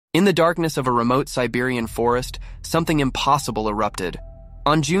In the darkness of a remote Siberian forest, something impossible erupted.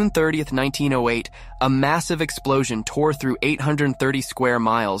 On June 30th, 1908, a massive explosion tore through 830 square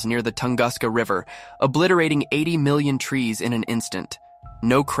miles near the Tunguska River, obliterating 80 million trees in an instant.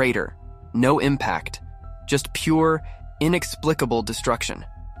 No crater, no impact, just pure, inexplicable destruction.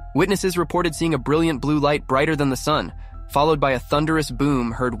 Witnesses reported seeing a brilliant blue light brighter than the sun, followed by a thunderous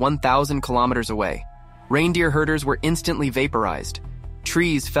boom heard 1,000 kilometers away. Reindeer herders were instantly vaporized.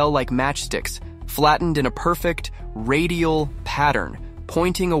 Trees fell like matchsticks, flattened in a perfect, radial pattern,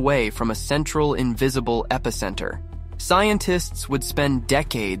 pointing away from a central, invisible epicenter. Scientists would spend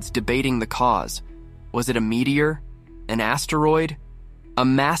decades debating the cause. Was it a meteor? An asteroid? A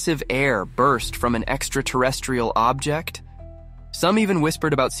massive air burst from an extraterrestrial object? Some even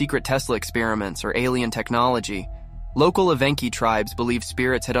whispered about secret Tesla experiments or alien technology. Local Evenki tribes believed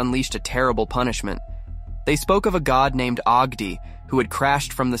spirits had unleashed a terrible punishment. They spoke of a god named Ogdy who had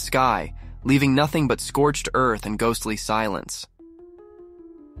crashed from the sky, leaving nothing but scorched earth and ghostly silence.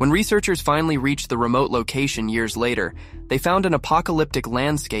 When researchers finally reached the remote location years later, they found an apocalyptic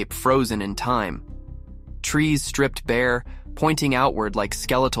landscape frozen in time. Trees stripped bare, pointing outward like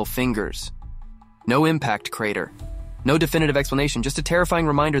skeletal fingers. No impact crater. No definitive explanation, just a terrifying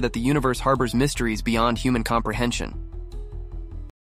reminder that the universe harbors mysteries beyond human comprehension.